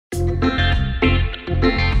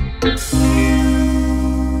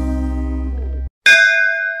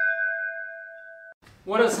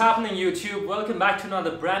What is happening, YouTube? Welcome back to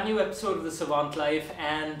another brand new episode of the Savant Life,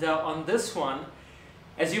 and on this one,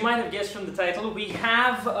 as you might have guessed from the title, we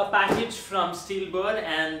have a package from Steelbird,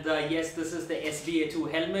 and yes, this is the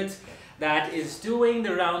SBA2 helmet that is doing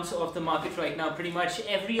the rounds of the market right now. Pretty much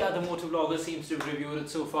every other motovlogger seems to have reviewed it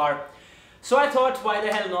so far. So I thought, why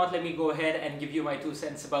the hell not, let me go ahead and give you my 2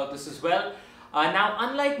 cents about this as well. Now,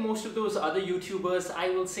 unlike most of those other YouTubers, I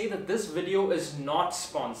will say that this video is not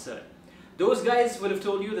sponsored. Those guys would have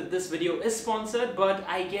told you that this video is sponsored, but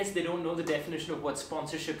I guess they don't know the definition of what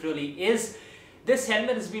sponsorship really is. This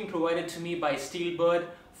helmet has been provided to me by Steelbird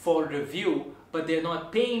for review, but they're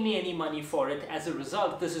not paying me any money for it. As a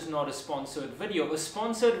result, this is not a sponsored video. A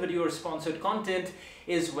sponsored video or sponsored content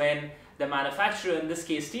is when the manufacturer, in this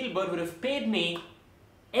case Steelbird, would have paid me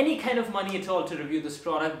any kind of money at all to review this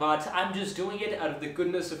product, but I'm just doing it out of the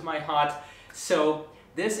goodness of my heart. So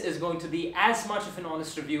this is going to be as much of an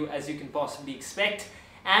honest review as you can possibly expect.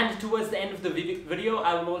 And towards the end of the video,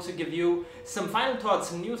 I will also give you some final thoughts,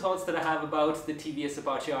 some new thoughts that I have about the TVS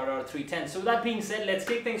Apache RR310. So with that being said, let's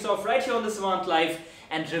kick things off right here on the Savant Live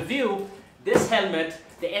and review this helmet,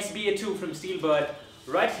 the SBA2 from Steelbird,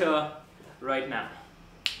 right here, right now.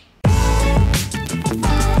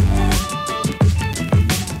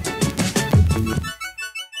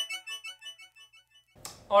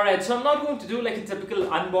 Alright, so I'm not going to do like a typical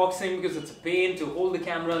unboxing because it's a pain to hold the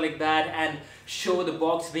camera like that and show the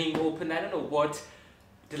box being open. I don't know what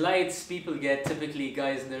delights people get, typically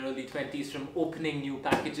guys in their early 20s, from opening new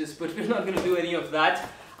packages, but we're not going to do any of that.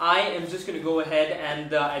 I am just going to go ahead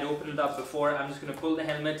and I'd opened it up before. I'm just going to pull the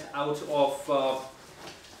helmet out of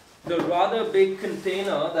the rather big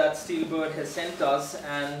container that Steelbird has sent us,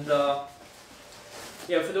 and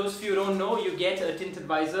yeah, for those of you who don't know, you get a tinted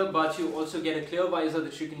visor, but you also get a clear visor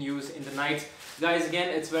that you can use in the night. Guys, again,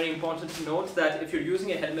 it's very important to note that if you're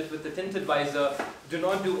using a helmet with the tinted visor, do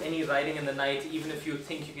not do any riding in the night, even if you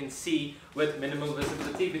think you can see with minimal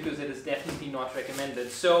visibility, because it is definitely not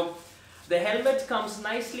recommended. So the helmet comes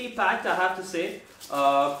nicely packed, I have to say.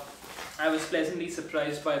 I was pleasantly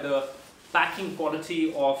surprised by the packing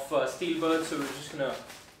quality of Steelbird, so we're just going to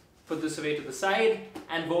put this away to the side,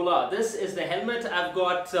 and voila, this is the helmet. I've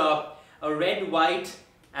got a red, white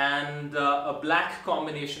and a black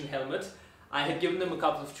combination helmet. I had given them a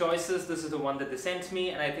couple of choices. This is the one that they sent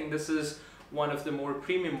me, and I think this is one of the more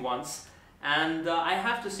premium ones. And I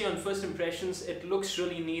have to say, on first impressions, it looks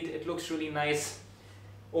really neat, it looks really nice.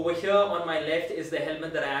 Over here on my left is the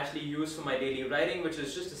helmet that I actually use for my daily riding, which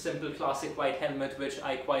is just a simple classic white helmet, which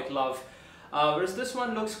I quite love. Whereas this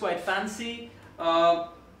one looks quite fancy.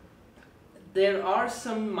 There are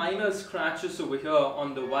some minor scratches over here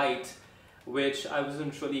on the white, which I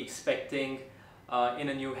wasn't really expecting in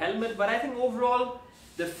a new helmet, but I think overall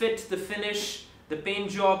the fit, the finish, the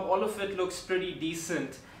paint job, all of it looks pretty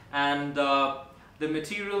decent, and the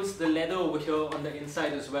materials, the leather over here on the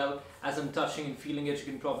inside as well, as I'm touching and feeling it, you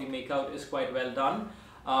can probably make out is quite well done.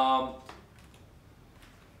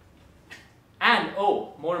 And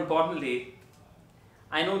oh, more importantly,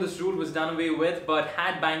 I know this rule was done away with, but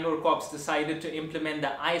had Bangalore cops decided to implement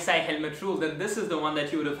the ISI helmet rule, then this is the one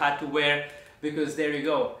that you would have had to wear, because there you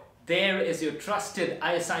go. There is your trusted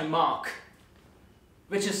ISI mark,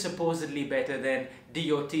 which is supposedly better than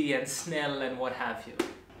DOT and Snell and what have you.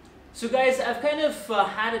 So guys, I've kind of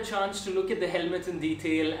had a chance to look at the helmet in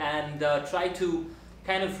detail and try to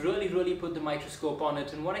kind of really put the microscope on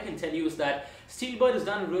it, and what I can tell you is that Steelbird has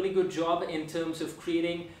done a really good job in terms of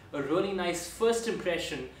creating a really nice first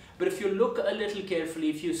impression. But if you look a little carefully,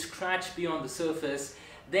 if you scratch beyond the surface,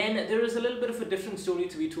 then there is a little bit of a different story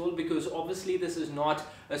to be told, because obviously this is not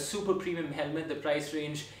a super premium helmet. The price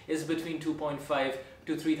range is between 2.5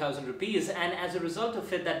 to 3,000 rupees, and as a result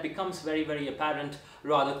of it, that becomes very apparent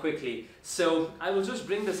rather quickly. So I will just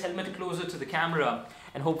bring this helmet closer to the camera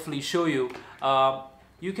and hopefully show you.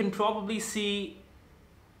 You can probably see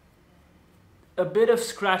a bit of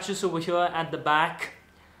scratches over here at the back,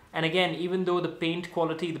 and again, even though the paint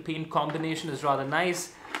quality, the paint combination is rather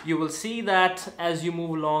nice, you will see that as you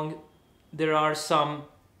move along there are some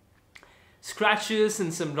scratches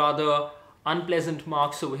and some rather unpleasant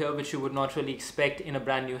marks over here, which you would not really expect in a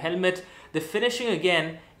brand new helmet. The finishing,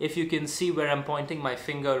 again, if you can see where I'm pointing my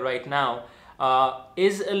finger right now,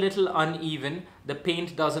 is a little uneven. The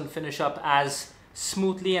paint doesn't finish up as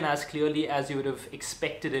smoothly and as clearly as you would have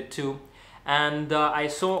expected it to. And I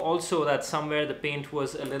saw also that somewhere the paint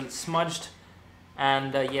was a little smudged,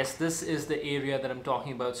 and yes, this is the area that I'm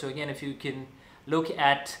talking about. So again, if you can look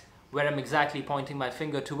at where I'm exactly pointing my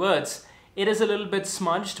finger towards, it is a little bit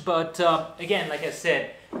smudged, but again, like I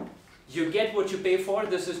said, You get what you pay for.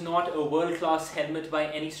 This is not a world-class helmet by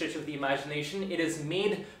any stretch of the imagination. It is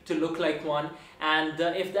made to look like one, and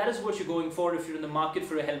if that is what you're going for, if you're in the market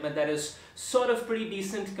for a helmet that is sort of pretty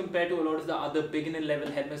decent compared to a lot of the other beginner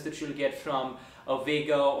level helmets that you'll get from a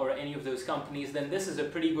Vega or any of those companies, then this is a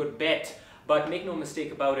pretty good bet. But make no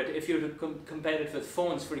mistake about it, if you're to compare it with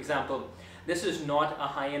phones, for example, this is not a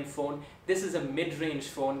high-end phone. This is a mid-range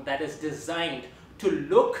phone that is designed to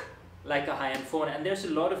look like a high-end phone, and there's a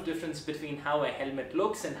lot of difference between how a helmet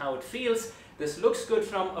looks and how it feels. This looks good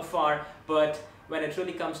from afar, but when it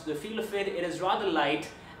really comes to the feel of it, it is rather light,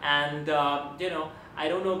 and you know, I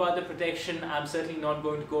don't know about the protection. I'm certainly not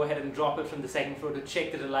going to go ahead and drop it from the second floor to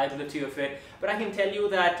check the reliability of it, but I can tell you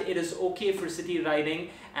that it is okay for city riding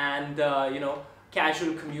and you know,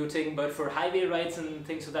 casual commuting, but for highway rides and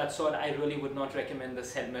things of that sort, I really would not recommend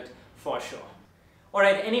this helmet for sure.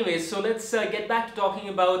 Alright, anyways, so let's get back to talking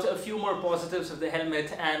about a few more positives of the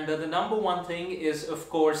helmet, and the number one thing is, of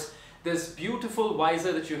course, this beautiful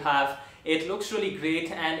visor that you have. It looks really great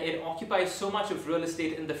and it occupies so much of real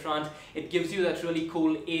estate in the front. It gives you that really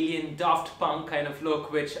cool alien Daft Punk kind of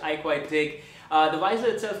look, which I quite dig. The visor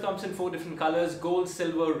itself comes in 4 different colors: gold,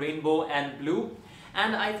 silver, rainbow and blue.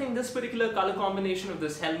 And I think this particular color combination of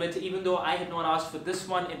this helmet, even though I had not asked for this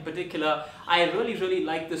one in particular, I really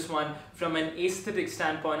like this one. From an aesthetic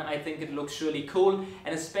standpoint, I think it looks really cool,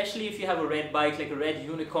 and especially if you have a red bike like a red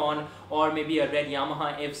Unicorn or maybe a red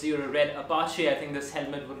Yamaha FZ or a red Apache, I think this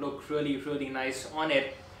helmet would look really nice on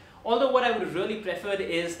it. Although what I would have really preferred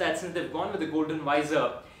is that since they've gone with the golden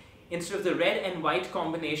visor, instead of the red and white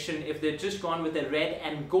combination, if they'd just gone with the red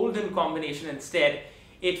and golden combination instead,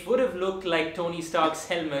 it would have looked like Tony Stark's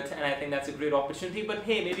helmet, and I think that's a great opportunity. But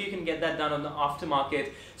hey, maybe you can get that done on the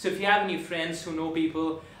aftermarket. So if you have any friends who know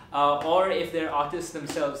people, or if they're artists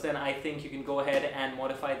themselves, then I think you can go ahead and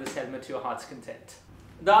modify this helmet to your heart's content.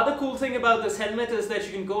 The other cool thing about this helmet is that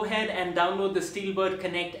you can go ahead and download the Steelbird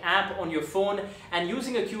Connect app on your phone, and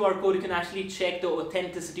using a QR code you can actually check the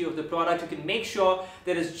authenticity of the product. You can make sure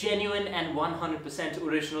that it's genuine and 100%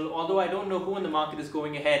 original, although I don't know who in the market is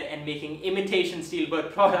going ahead and making imitation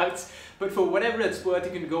Steelbird products, but for whatever it's worth,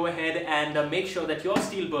 you can go ahead and make sure that your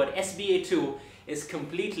Steelbird SBA 2 is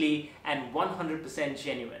completely and 100%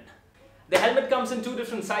 genuine. The helmet comes in 2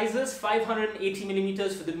 different sizes,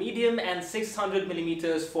 580mm for the medium and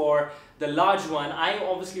 600mm for the large one. I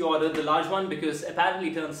obviously ordered the large one because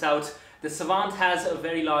apparently it turns out the Savant has a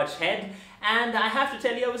very large head, and I have to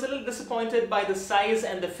tell you I was a little disappointed by the size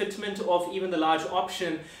and the fitment of even the large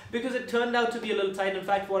option, because it turned out to be a little tight. In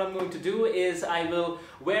fact, what I'm going to do is I will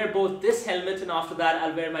wear both this helmet and after that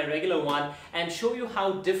I'll wear my regular one and show you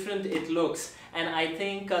how different it looks. And I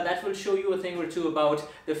think that will show you a thing or two about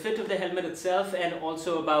the fit of the helmet itself, and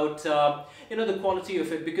also about you know, the quality of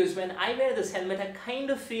it. Because when I wear this helmet, I kind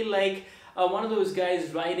of feel like one of those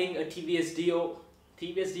guys riding a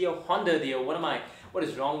Honda Dio. What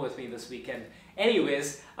is wrong with me this weekend?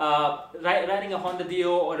 Anyways, riding a Honda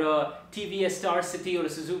Dio or a TVS Star City or a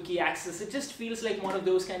Suzuki Axis, it just feels like one of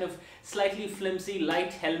those kind of slightly flimsy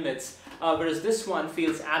light helmets, whereas this one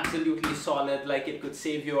feels absolutely solid, like it could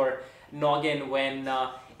save your noggin when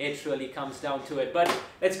it really comes down to it. But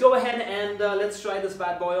let's go ahead and let's try this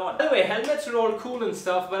bad boy on. By the way, helmets are all cool and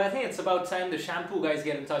stuff, but I think it's about time the shampoo guys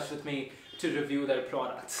get in touch with me to review their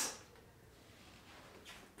products.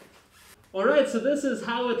 Alright, so this is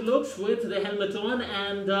how it looks with the helmet on,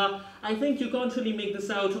 and I think you can't really make this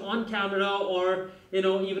out on camera or, you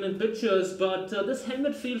know, even in pictures, but this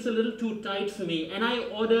helmet feels a little too tight for me, and I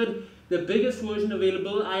ordered the biggest version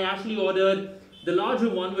available. I actually ordered the larger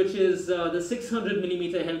one, which is the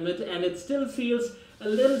 600mm helmet, and it still feels a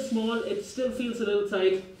little small. It still feels a little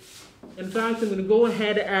tight. In fact, I'm going to go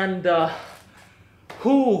ahead and I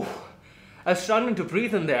was struggling to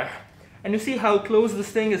breathe in there. And you see how close this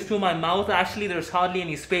thing is to my mouth. Actually, there's hardly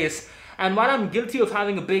any space. And while I'm guilty of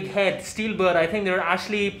having a big head, Steelbird, I think there are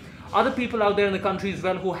actually other people out there in the country as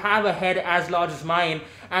well who have a head as large as mine,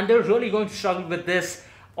 and they're really going to struggle with this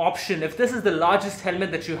option. If this is the largest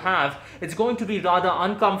helmet that you have, it's going to be rather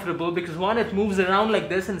uncomfortable, because one, it moves around like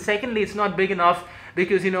this, and secondly, it's not big enough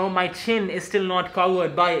because, you know, my chin is still not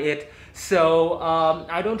covered by it. So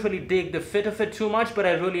I don't really dig the fit of it too much, but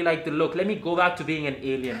I really like the look. Let me go back to being an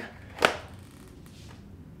alien.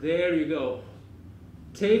 There you go.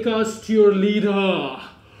 Take us to your leader.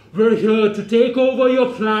 We're here to take over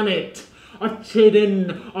your planet. अच्छे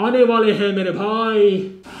दिन आने वाले हैं मेरे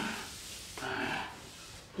भाई.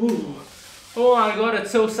 Oh my god, it's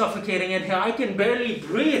so suffocating in here. I can barely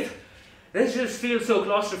breathe. This just feels so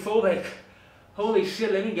claustrophobic. Holy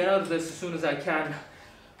shit, let me get out of this as soon as I can.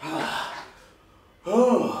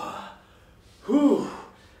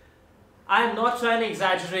 I'm not trying to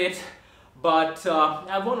exaggerate, but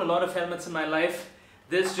I've worn a lot of helmets in my life.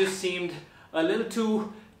 This just seemed a little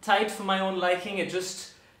too tight for my own liking. It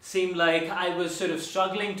just seemed like I was sort of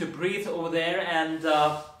struggling to breathe over there, and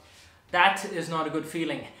that is not a good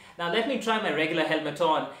feeling. Now let me try my regular helmet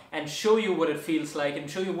on and show you what it feels like and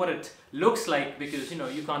show you what it looks like, because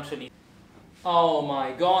you can't really... Oh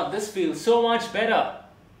my god, this feels so much better.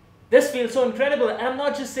 This feels so incredible, and I'm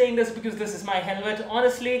not just saying this because this is my helmet.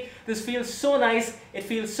 Honestly, this feels so nice. It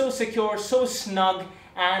feels so secure, so snug,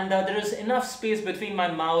 and there is enough space between my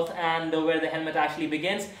mouth and where the helmet actually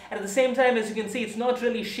begins. And at the same time, as you can see, it's not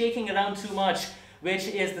really shaking around too much, which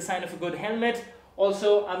is the sign of a good helmet.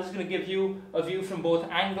 Also, I'm just going to give you a view from both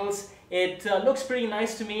angles. It looks pretty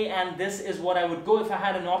nice to me, and this is what I would go if I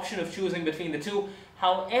had an option of choosing between the two.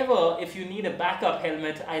 However, if you need a backup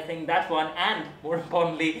helmet, I think that one, and more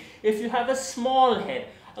importantly, if you have a small head,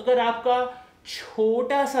 अगर आपका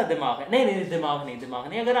छोटा सा दिमाग है, नहीं दिमाग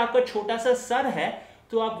नहीं, अगर आपका छोटा सा सर है,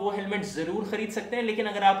 तो आप वो हेलमेट जरूर खरीद सकते हैं. लेकिन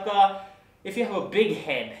अगर आपका, if you have a big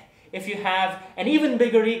head, if you have an even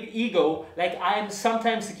bigger ego, like I am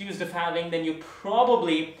sometimes accused of having, then you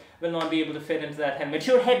probably will not be able to fit into that helmet.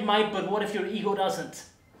 Your head might, but what if your ego doesn't?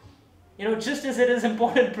 Just as it is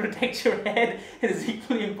important to protect your head, it is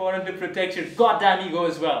equally important to protect your goddamn ego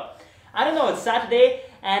as well. I don't know, it's Saturday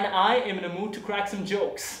and I am in a mood to crack some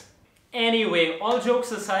jokes. Anyway, all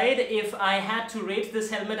jokes aside, if I had to rate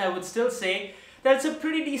this helmet, I would still say that it's a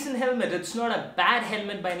pretty decent helmet. It's not a bad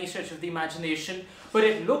helmet by any stretch of the imagination, but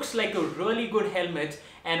it looks like a really good helmet.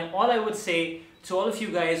 And all I would say to all of you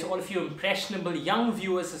guys, all of you impressionable young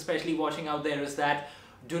viewers especially watching out there, is that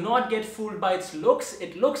do not get fooled by its looks.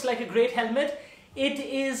 It looks like a great helmet. It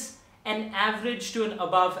is an average to an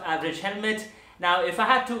above average helmet. Now, if I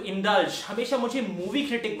had to indulge, हमेशा मुझे movie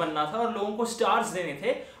critic बनना था और लोगों को stars देने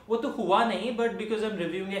थे, वो तो हुआ नहीं, but because I'm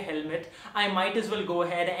reviewing a helmet, I might as well go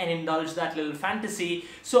ahead and indulge that little fantasy.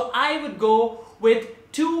 So I would go with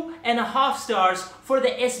 2.5 stars for the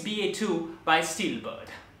SBA 2 by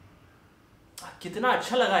Steelbird. कितना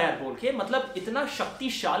अच्छा लगा यार बोल के, मतलब इतना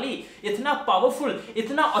शक्तिशाली, इतना पावरफुल,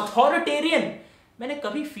 इतना अथॉरिटेरियन मैंने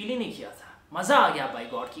कभी फील ही नहीं किया था. मजा आ गया बाय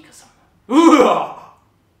गॉड की कसम.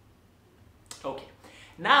 Okay,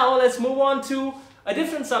 now let's move on to a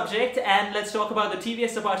different subject, and let's talk about the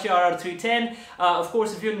TVS Apache RR310. Of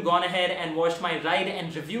course, if you haven't gone ahead and watched my ride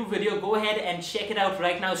and review video, go ahead and check it out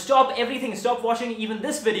right now. Stop everything, stop watching even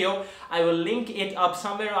this video. I will link it up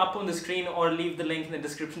somewhere up on the screen or leave the link in the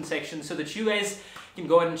description section so that you guys can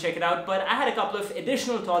go ahead and check it out. But I had a couple of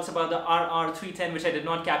additional thoughts about the RR310 which I did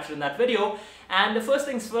not capture in that video. And the first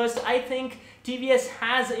things first, I think TVS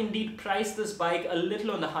has indeed priced this bike a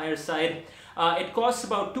little on the higher side. It costs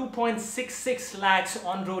about 2.66 lakhs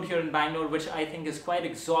on road here in Bangalore, which I think is quite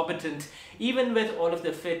exorbitant, even with all of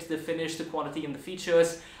the fit, the finish, the quality and the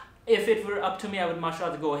features. If it were up to me, I would much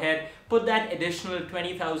rather go ahead, put that additional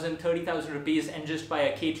 20,000, 30,000 rupees and just buy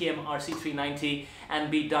a KTM RC390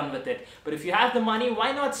 and be done with it. But if you have the money,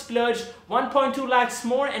 why not splurge 1.2 lakhs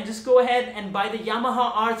more and just go ahead and buy the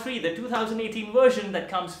Yamaha R3, the 2018 version that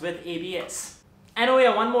comes with ABS. And oh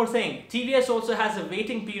yeah, one more thing. TVS also has a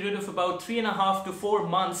waiting period of about 3.5 to 4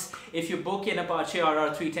 months if you book an Apache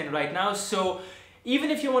RR310 right now. So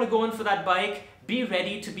even if you want to go in for that bike, be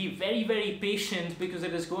ready to be very, very patient, because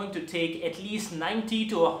it is going to take at least 90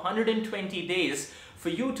 to 120 days for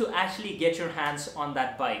you to actually get your hands on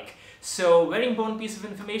that bike. So very important piece of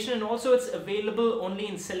information, and also it's available only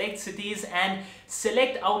in select cities and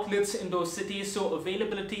select outlets in those cities, so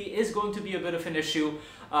availability is going to be a bit of an issue,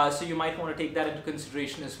 so you might want to take that into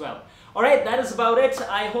consideration as well. Alright, that is about it.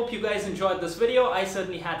 I hope you guys enjoyed this video. I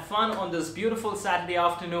certainly had fun on this beautiful Saturday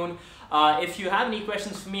afternoon. If you have any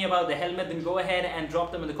questions for me about the helmet, then go ahead and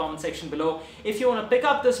drop them in the comment section below. If you want to pick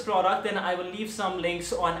up this product, then I will leave some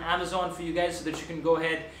links on Amazon for you guys so that you can go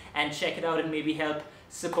ahead and check it out and maybe help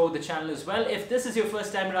support the channel as well. If this is your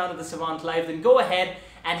first time around at the Savant Live, then go ahead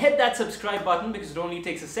and hit that subscribe button, because it only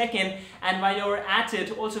takes a second. And while you're at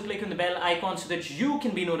it, also click on the bell icon so that you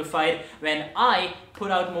can be notified when I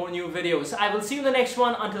put out more new videos. I will see you in the next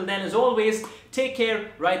one. Until then, as always, take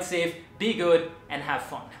care, ride safe, be good, and have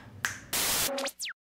fun.